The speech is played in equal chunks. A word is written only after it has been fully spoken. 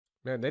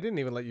Man, they didn't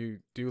even let you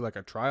do like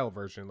a trial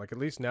version. Like at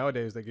least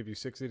nowadays they give you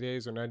 60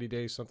 days or 90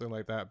 days, something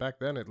like that. Back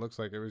then it looks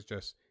like it was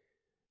just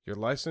you're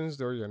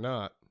licensed or you're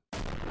not.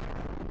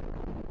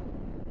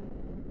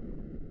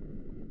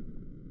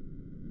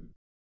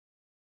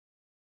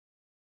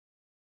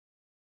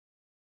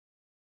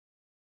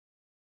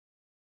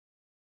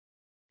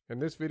 In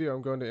this video,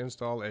 I'm going to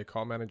install a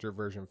Call Manager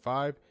version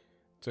 5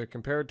 to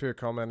compare it to a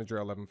Call Manager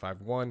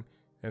 11.5.1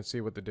 and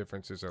see what the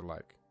differences are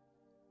like.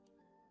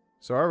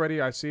 So already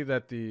I see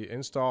that the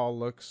install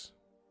looks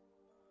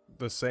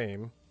the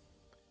same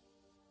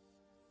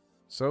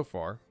so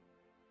far.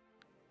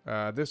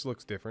 This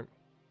looks different.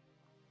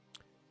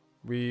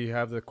 We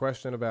have the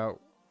question about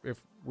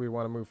if we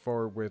want to move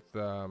forward with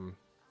the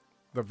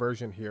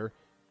version here.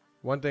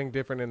 One thing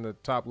different in the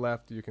top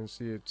left, you can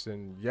see it's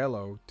in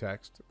yellow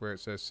text where it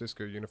says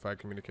Cisco Unified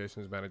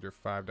Communications Manager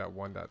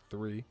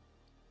 5.1.3.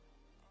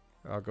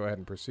 I'll go ahead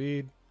and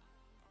proceed.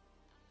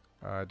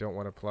 I don't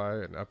want to apply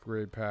an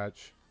upgrade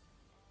patch.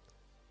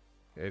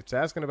 It's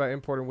asking about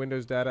importing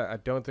Windows data. I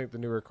don't think the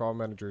newer call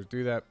managers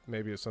do that.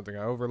 Maybe it's something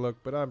I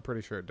overlooked, but I'm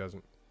pretty sure it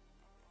doesn't.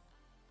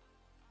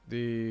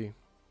 The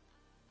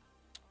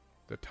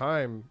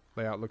time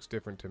layout looks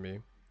different to me.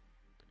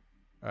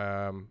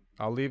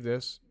 I'll leave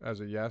this as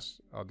a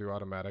yes. I'll do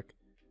automatic.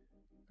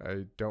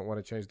 I don't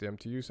want to change the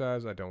MTU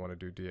size. I don't want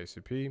to do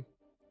DHCP.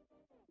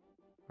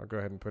 I'll go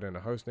ahead and put in a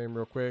host name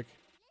real quick.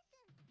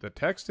 The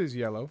text is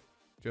yellow,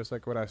 just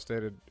like what I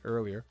stated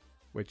earlier,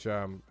 which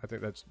I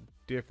think that's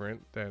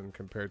different than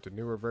compared to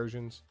newer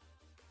versions.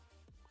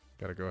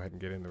 Got to go ahead and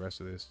get in the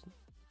rest of this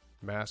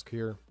mask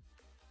here.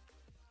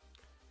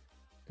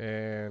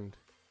 And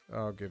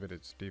I'll give it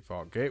its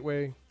default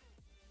gateway.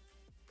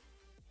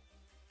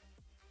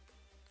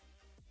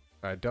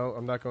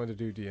 I'm not going to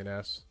do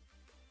DNS.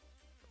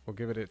 We'll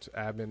give it its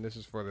admin. This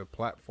is for the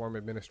platform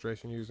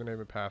administration username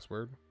and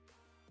password.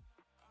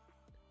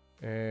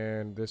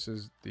 And this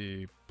is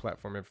the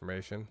platform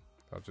information.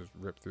 I'll just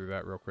rip through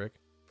that real quick.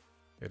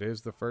 It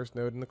is the first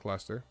node in the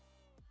cluster.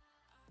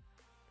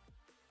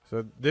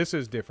 So this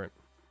is different.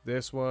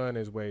 This one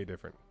is way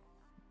different.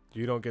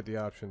 You don't get the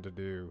option to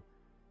do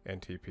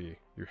NTP.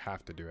 You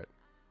have to do it.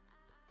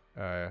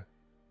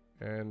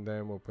 And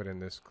then we'll put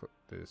in this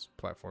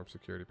platform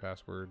security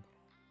password.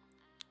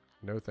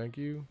 No thank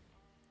you.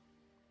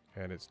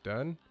 And it's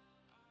done.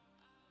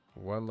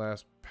 One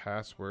last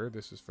password.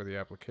 This is for the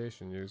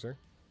application user.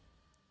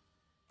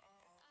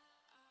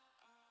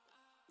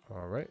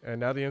 All right, and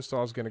now the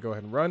install is going to go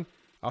ahead and run.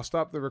 I'll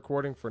stop the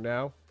recording for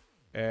now,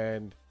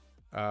 and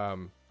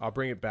I'll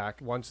bring it back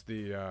once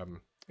the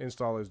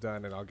install is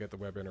done, and I'll get the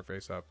web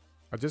interface up.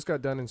 I just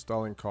got done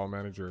installing Call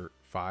Manager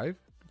 5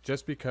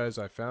 just because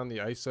I found the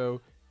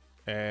ISO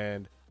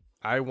and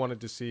I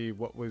wanted to see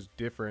what was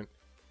different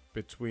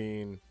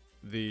between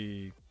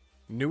the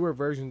newer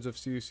versions of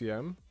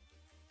CUCM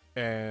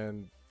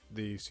and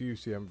the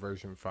CUCM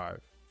version 5.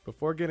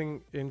 Before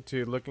getting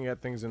into looking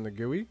at things in the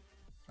GUI,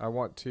 I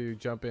want to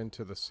jump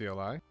into the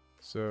CLI.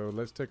 So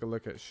let's take a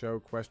look at show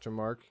question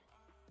mark.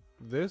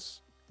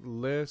 This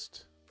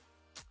list,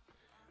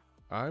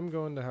 I'm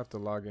going to have to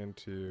log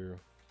into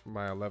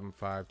my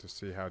 11.5 to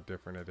see how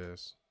different it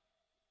is.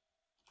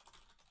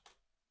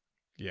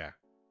 Yeah,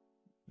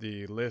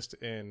 the list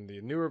in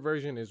the newer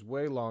version is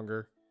way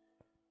longer.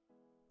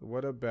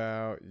 What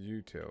about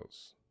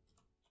utils?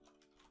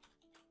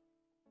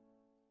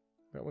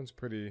 That one's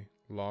pretty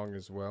long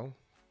as well.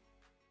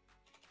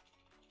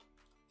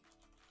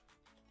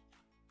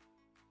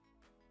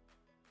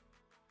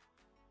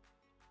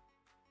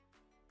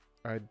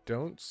 I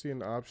don't see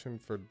an option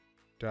for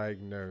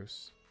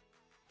diagnose.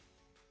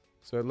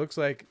 So it looks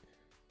like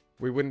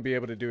we wouldn't be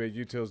able to do a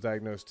utils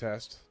diagnose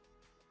test.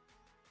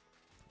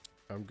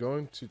 I'm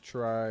going to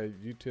try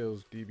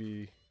utils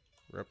db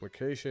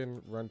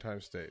replication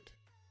runtime state.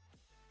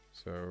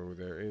 So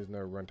there is no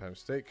runtime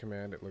state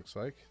command, it looks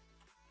like.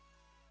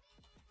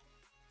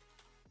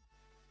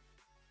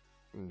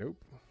 Nope.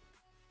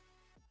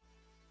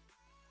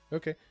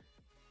 Okay.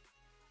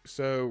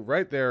 So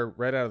right there,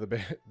 right out of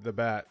the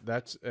bat,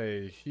 that's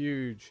a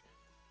huge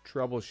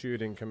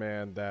troubleshooting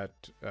command that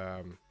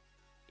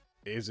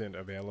isn't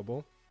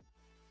available.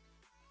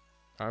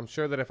 I'm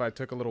sure that if I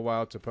took a little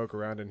while to poke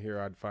around in here,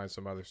 I'd find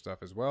some other stuff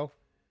as well.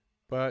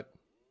 But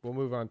we'll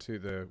move on to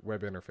the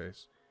web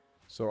interface.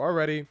 So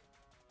already,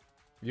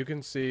 you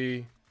can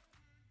see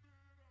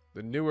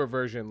the newer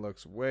version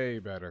looks way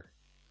better.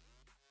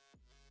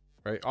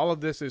 Right? All of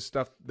this is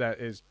stuff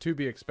that is to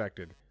be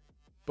expected.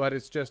 But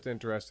it's just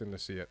interesting to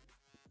see it.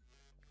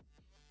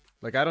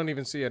 Like, I don't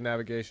even see a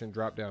navigation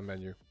drop-down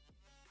menu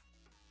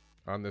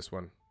on this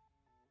one.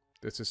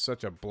 This is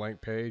such a blank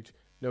page.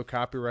 No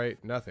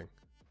copyright, nothing.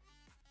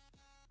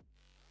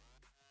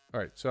 All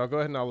right, so I'll go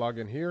ahead and I'll log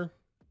in here.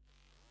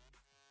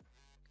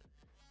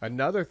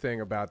 Another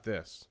thing about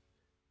this.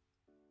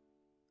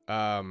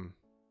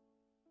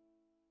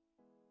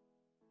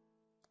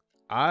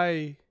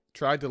 I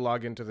tried to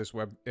log into this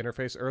web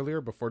interface earlier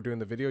before doing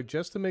the video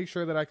just to make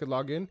sure that I could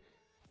log in.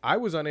 I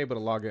was unable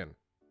to log in.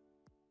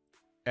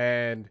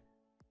 And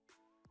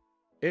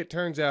it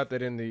turns out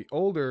that in the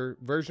older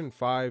version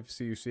 5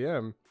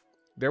 CUCM,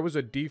 there was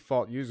a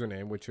default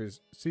username, which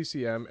is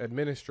CCM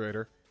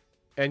administrator,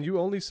 and you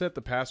only set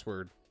the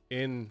password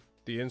in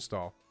the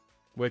install,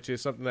 which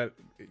is something that,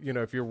 you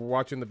know, if you're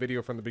watching the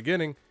video from the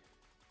beginning,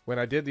 when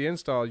I did the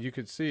install, you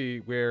could see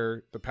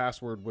where the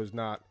password was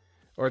not,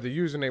 or the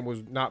username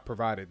was not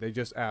provided. They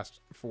just asked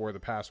for the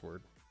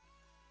password.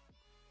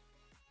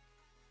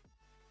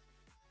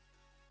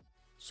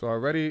 So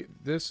already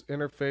this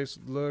interface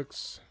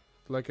looks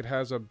like it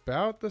has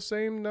about the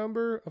same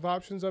number of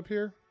options up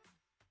here.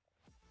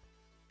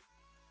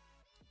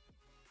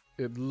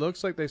 It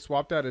looks like they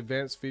swapped out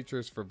advanced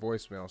features for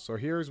voicemail. So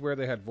here's where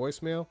they had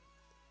voicemail,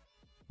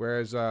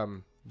 whereas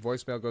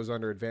voicemail goes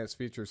under advanced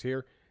features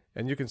here.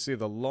 And you can see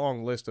the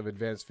long list of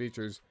advanced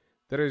features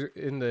that are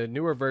in the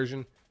newer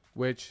version,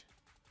 which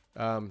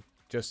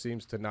just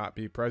seems to not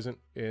be present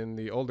in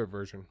the older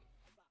version.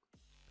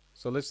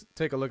 So let's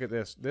take a look at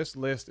this. This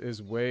list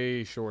is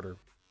way shorter.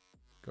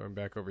 Going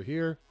back over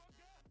here,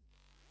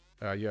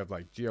 you have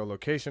like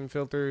geolocation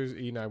filters,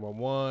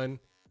 E911.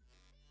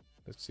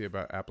 Let's see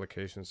about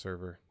application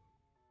server.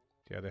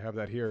 Yeah, they have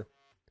that here.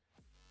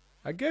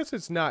 I guess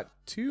it's not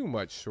too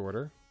much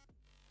shorter.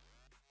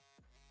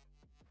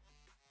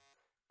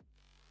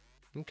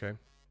 Okay,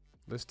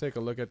 let's take a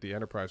look at the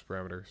enterprise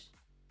parameters.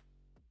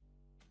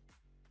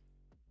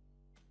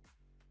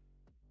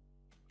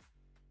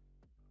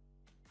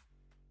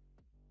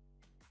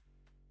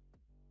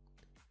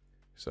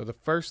 So the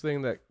first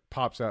thing that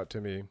pops out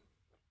to me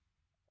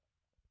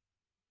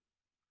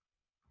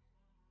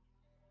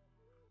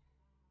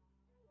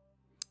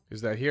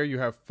is that here you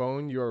have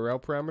phone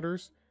URL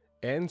parameters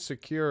and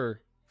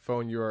secure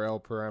phone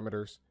URL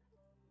parameters,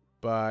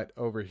 but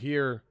over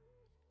here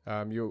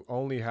you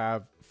only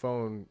have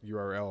phone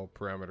URL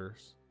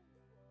parameters.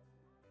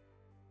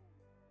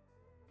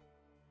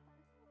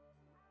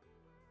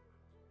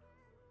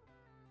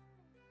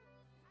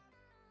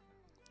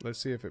 Let's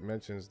see if it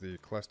mentions the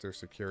cluster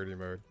security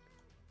mode.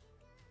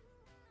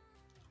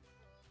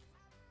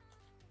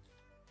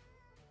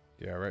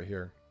 Yeah, right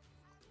here.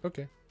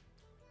 Okay.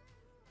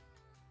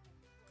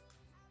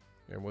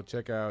 And we'll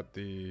check out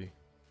the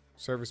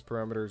service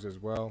parameters as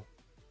well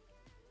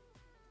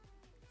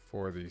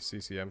for the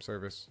CCM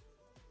service.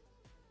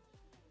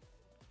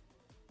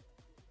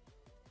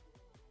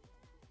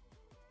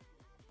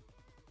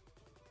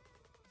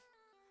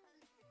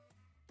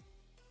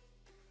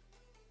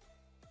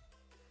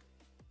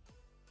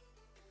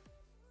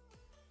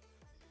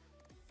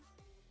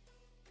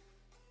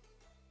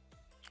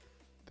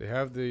 They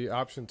have the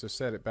option to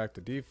set it back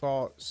to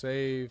default,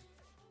 save,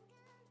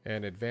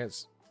 and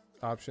advanced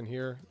option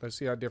here. Let's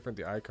see how different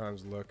the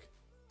icons look.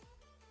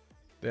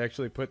 They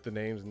actually put the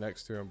names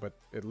next to them, but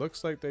it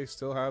looks like they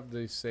still have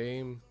the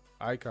same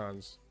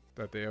icons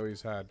that they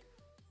always had.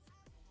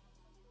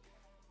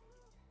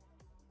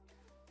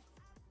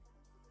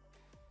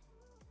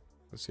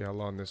 Let's see how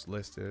long this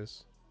list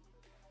is.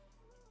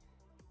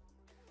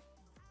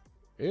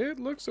 It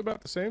looks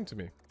about the same to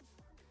me.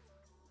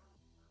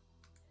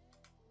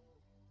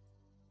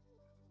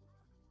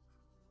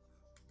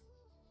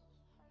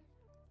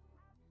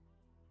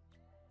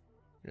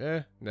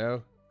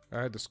 No,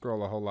 I had to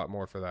scroll a whole lot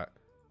more for that.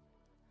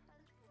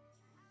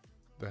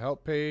 The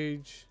help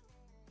page,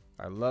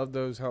 I love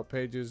those help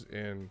pages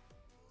in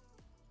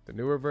the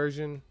newer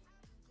version.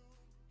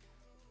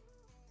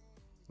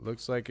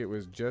 Looks like it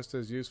was just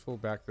as useful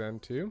back then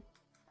too.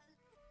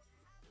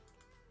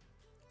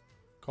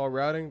 Call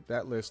routing,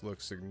 that list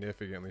looks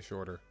significantly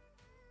shorter.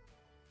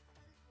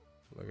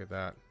 Look at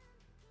that.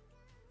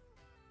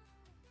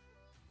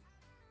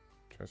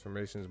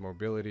 Transformations,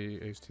 mobility,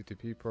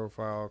 HTTP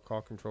profile,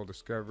 call control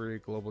discovery,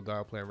 global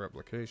dial plan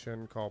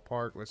replication, call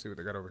park. Let's see what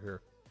they got over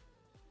here.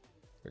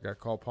 They got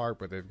call park,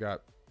 but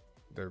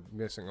they're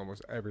missing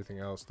almost everything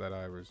else that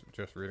I was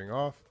just reading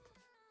off.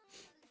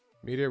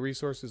 Media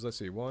resources, let's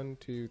see, 1,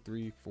 2,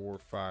 3, 4,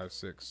 5,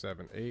 6,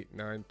 7, 8,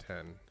 9,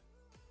 10.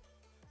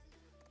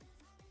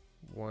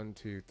 1,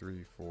 2,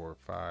 3, 4,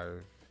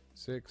 5,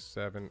 6,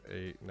 7,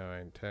 8,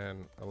 9,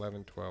 10,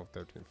 11, 12,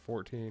 13,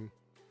 14.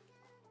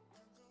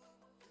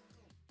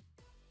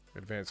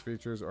 Advanced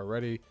features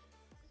already.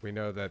 We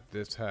know that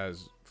this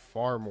has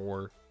far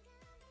more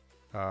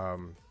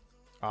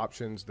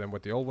options than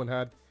what the old one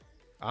had.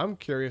 I'm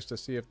curious to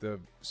see if the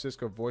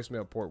Cisco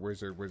voicemail port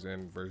wizard was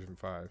in version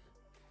 5.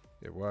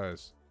 It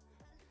was.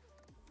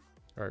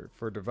 All right,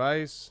 for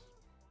device,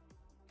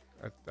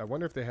 I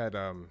wonder if they had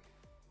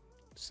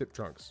SIP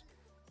trunks.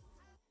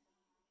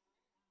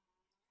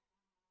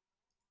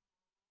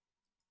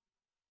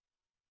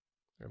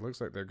 It looks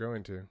like they're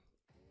going to.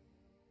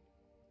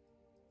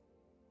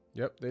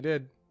 Yep, they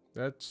did.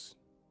 That's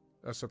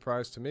a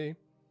surprise to me.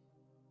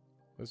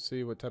 Let's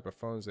see what type of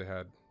phones they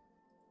had.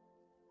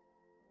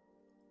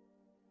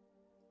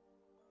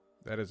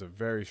 That is a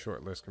very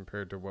short list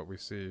compared to what we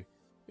see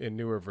in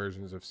newer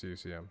versions of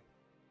CUCM.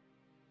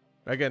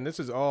 Again, this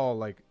is all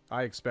like,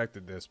 I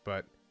expected this,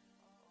 but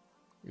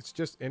it's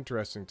just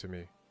interesting to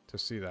me to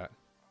see that.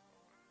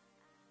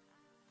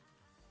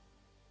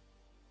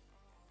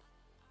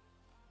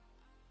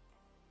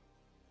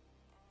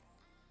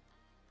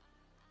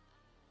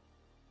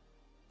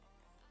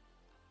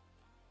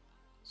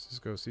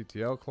 Cisco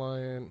CTL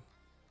client.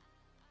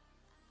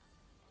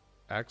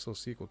 Axel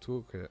SQL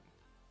toolkit.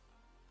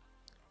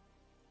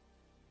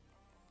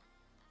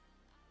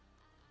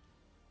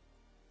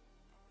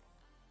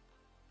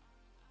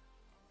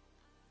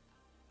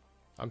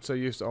 I'm so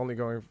used to only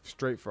going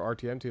straight for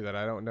RTM2 that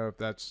I don't know if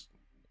that's...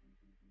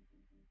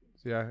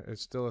 Yeah,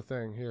 it's still a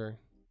thing here.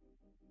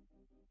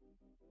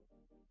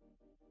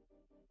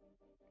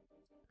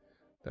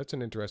 That's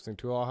an interesting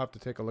tool. I'll have to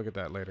take a look at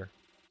that later.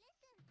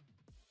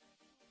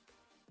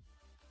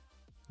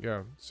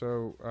 Yeah,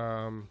 so,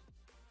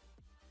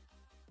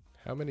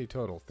 how many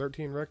total?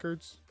 13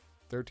 records?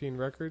 13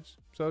 records?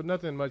 So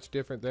nothing much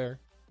different there.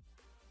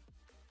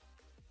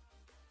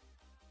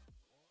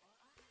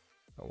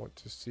 I want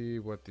to see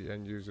what the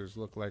end users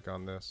look like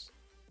on this.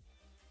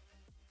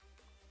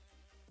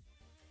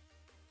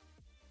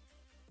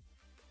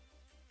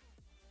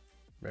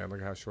 Man,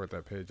 look at how short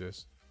that page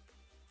is.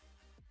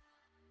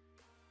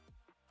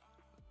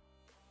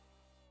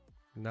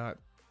 Not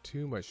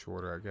too much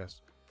shorter, I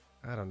guess.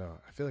 I don't know.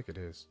 I feel like it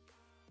is.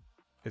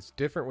 It's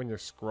different when you're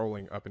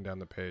scrolling up and down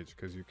the page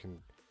because you can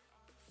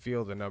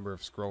feel the number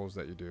of scrolls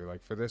that you do.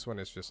 Like for this one,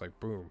 it's just like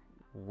boom.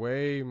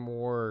 Way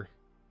more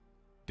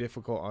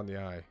difficult on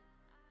the eye.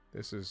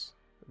 This is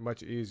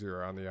much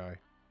easier on the eye.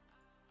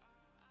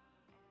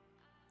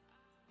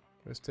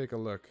 Let's take a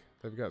look.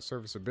 They've got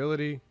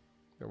serviceability.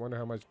 I wonder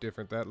how much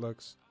different that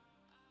looks.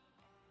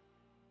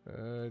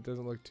 It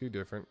doesn't look too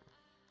different.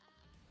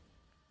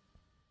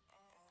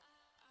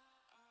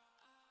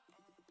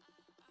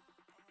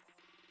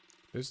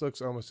 This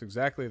looks almost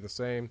exactly the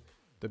same.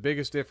 The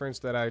biggest difference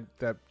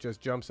that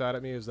just jumps out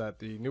at me is that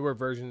the newer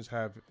versions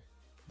have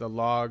the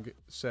log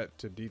set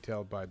to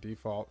detailed by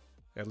default,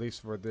 at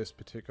least for this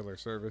particular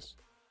service.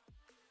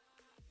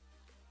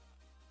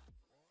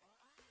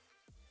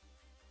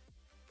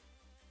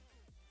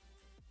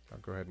 I'll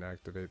go ahead and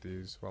activate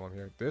these while I'm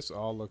here. This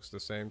all looks the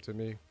same to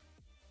me.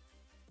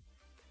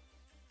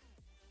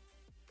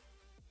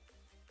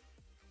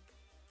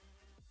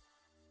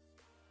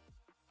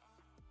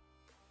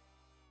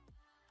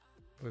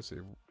 Let's see.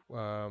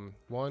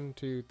 1,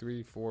 2,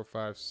 3, 4,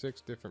 5,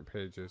 6 different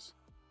pages.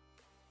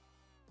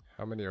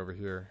 How many over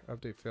here?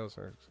 Update fails.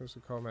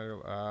 Exclusive call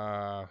manual.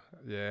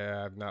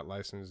 Yeah, I've not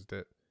licensed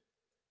it.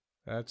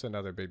 That's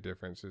another big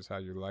difference is how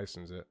you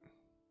license it.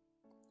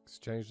 It's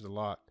changed a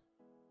lot.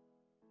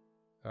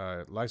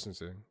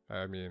 Licensing,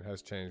 I mean,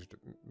 has changed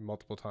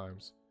multiple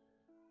times.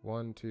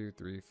 1, 2,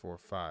 3, 4,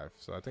 5.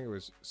 So I think it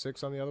was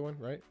 6 on the other one,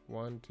 right?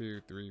 1,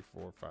 2, 3,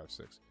 4, 5,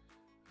 6.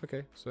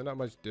 Okay, so not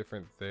much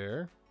different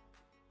there.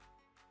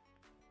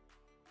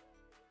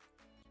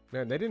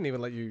 Man, they didn't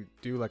even let you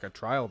do like a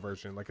trial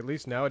version. Like at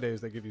least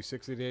nowadays they give you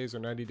 60 days or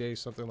 90 days,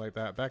 something like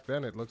that. Back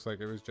then it looks like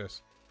it was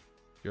just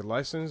you're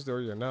licensed or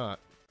you're not.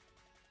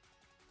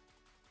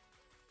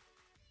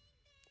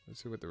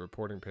 Let's see what the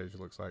reporting page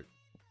looks like.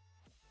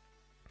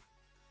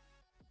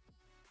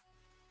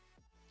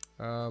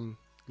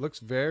 Looks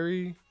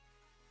very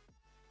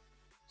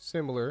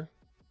similar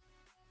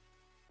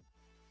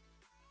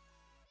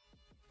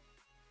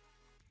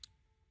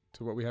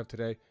to what we have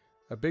today.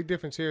 A big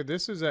difference here,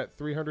 this is at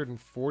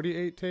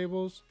 348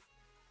 tables.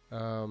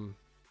 Let's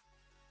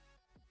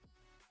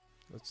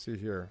see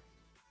here.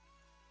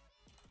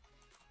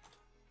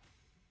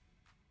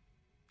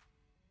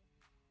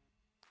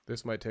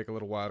 This might take a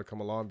little while to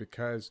come along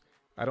because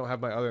I don't have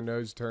my other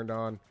nodes turned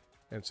on,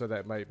 and so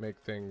that might make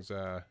things,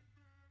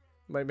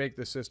 might make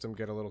the system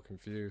get a little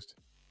confused.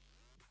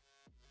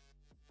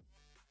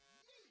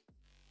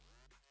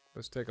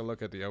 Let's take a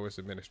look at the OS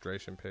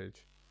administration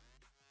page.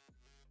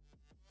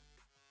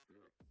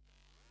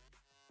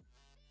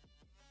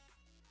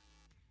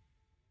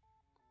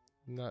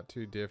 Not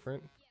too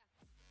different.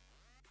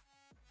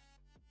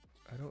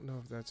 I don't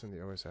know if that's in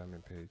the OS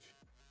admin page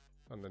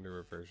on the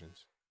newer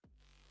versions.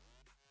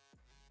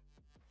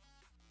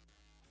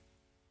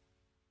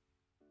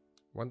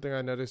 One thing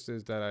I noticed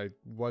is that I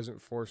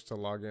wasn't forced to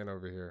log in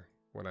over here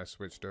when I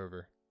switched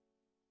over.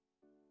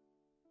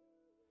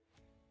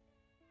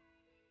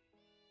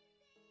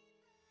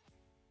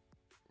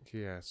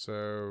 Yeah,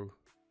 so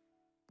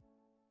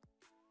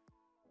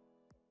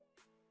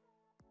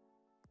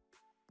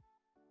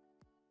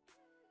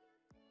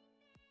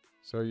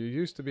you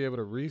used to be able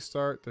to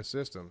restart the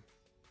system.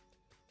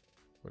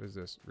 What is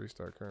this?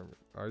 Restart current.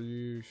 Are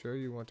you sure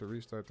you want to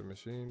restart the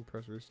machine?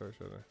 Press restart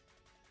shutdown.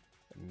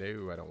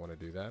 No, I don't want to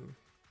do that.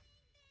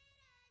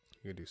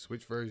 You can do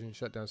switch version,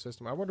 shutdown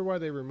system. I wonder why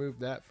they removed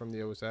that from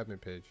the OS admin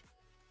page.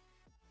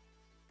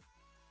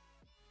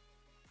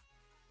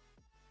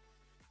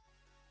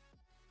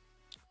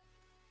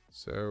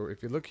 So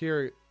if you look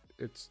here,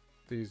 it's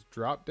these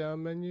drop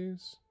down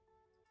menus.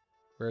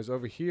 Whereas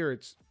over here,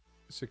 it's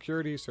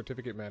security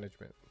certificate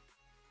management.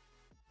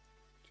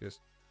 Just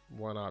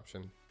one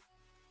option.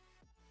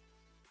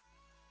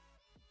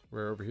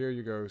 Where over here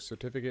you go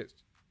certificate,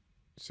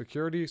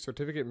 security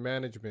certificate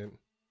management.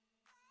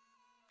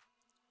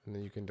 And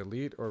then you can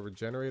delete or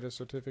regenerate a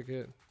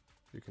certificate.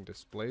 You can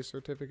display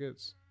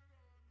certificates.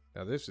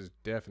 Now this is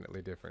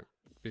definitely different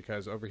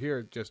because over here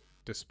it just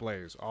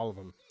displays all of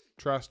them.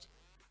 Trust,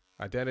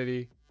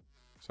 identity,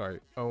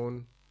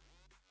 own.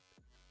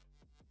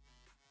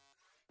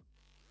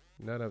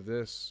 None of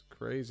this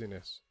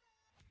craziness.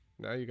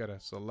 Now you gotta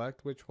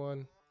select which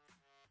one.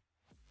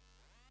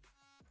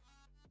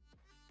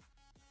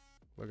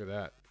 Look at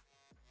that.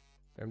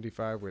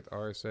 MD5 with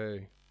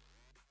RSA.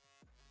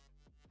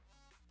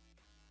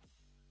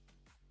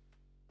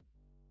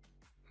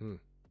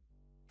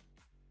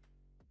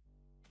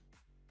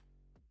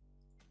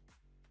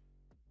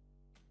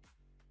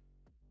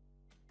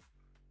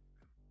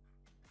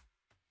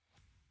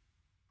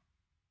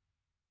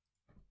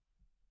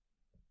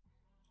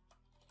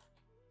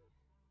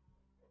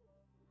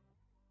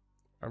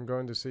 I'm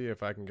going to see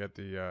if I can get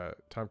the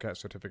Tomcat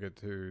certificate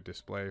to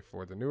display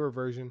for the newer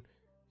version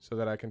so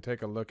that I can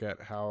take a look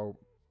at how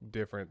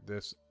different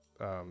this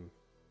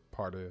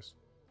part is.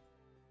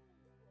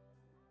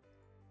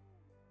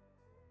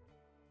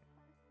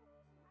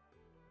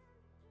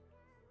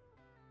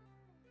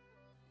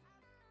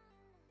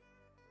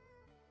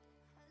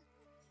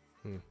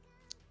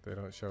 They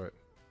don't show it.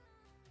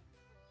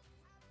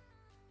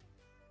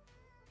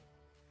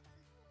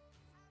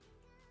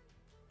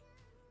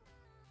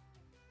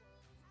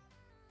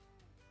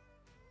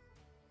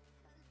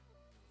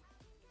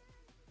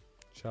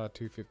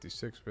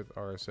 SHA-256 with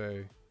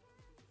RSA.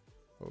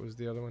 What was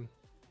the other one?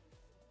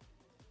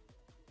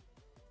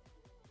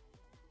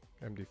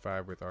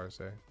 MD5 with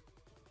RSA.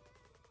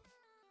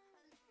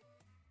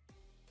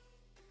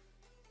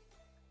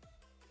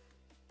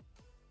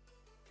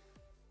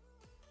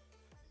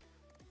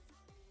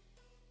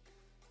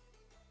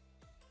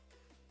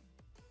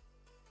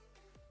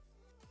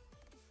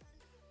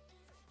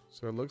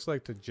 So it looks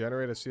like to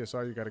generate a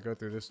CSR, you got to go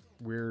through this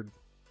weird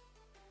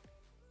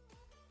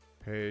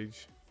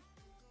page.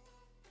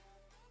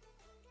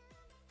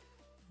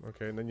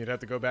 Okay, and then you'd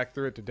have to go back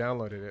through it to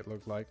download it, it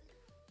looked like.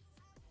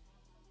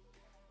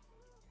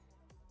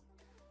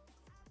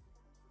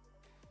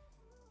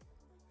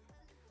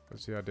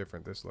 Let's see how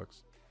different this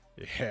looks.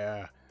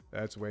 Yeah,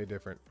 that's way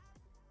different.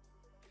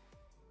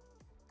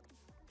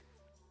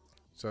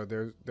 So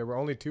there were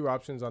only 2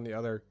 options on the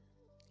other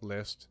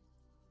list.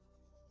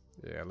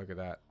 Yeah, look at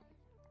that.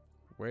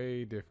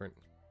 Way different.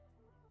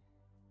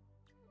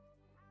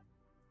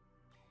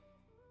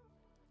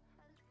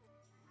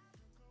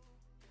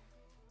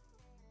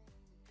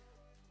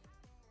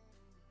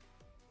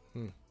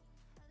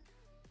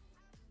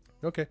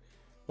 Okay.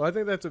 Well, I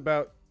think that's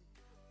about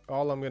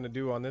all I'm going to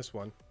do on this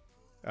one.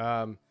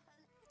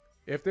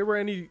 If there were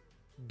any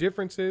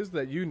differences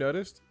that you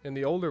noticed in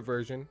the older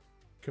version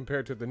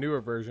compared to the newer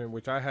version,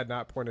 which I had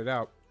not pointed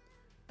out,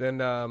 then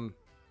go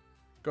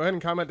ahead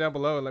and comment down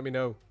below and let me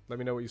know. Let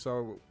me know what you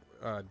saw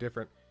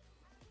different.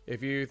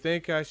 If you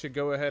think I should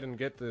go ahead and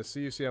get the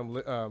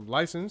CUCM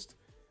licensed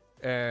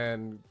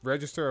and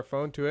register a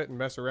phone to it and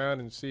mess around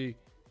and see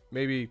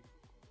maybe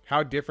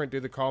how different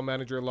do the call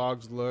manager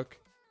logs look,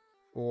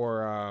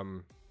 or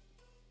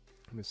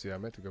let me see, I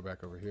meant to go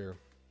back over here.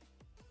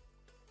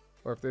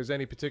 Or if there's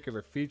any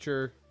particular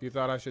feature you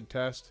thought I should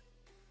test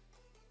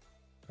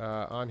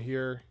on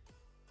here.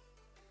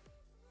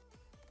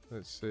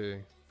 Let's see.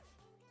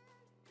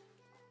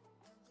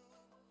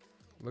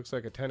 Looks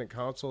like a tenant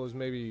console is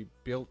maybe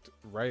built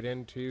right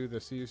into the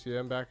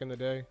CUCM back in the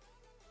day.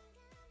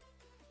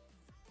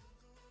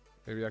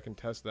 Maybe I can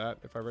test that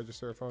if I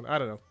register a phone. I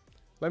don't know.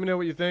 Let me know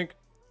what you think.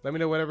 Let me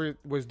know whatever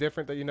was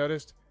different that you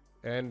noticed.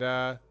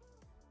 And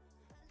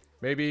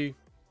maybe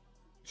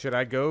should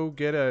I go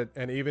get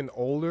an even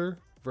older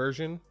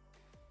version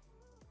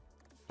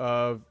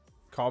of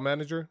Call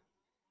Manager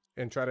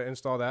and try to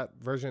install that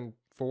version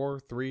 4,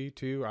 3,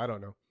 2? I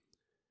don't know.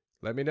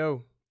 Let me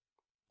know.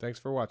 Thanks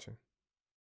for watching.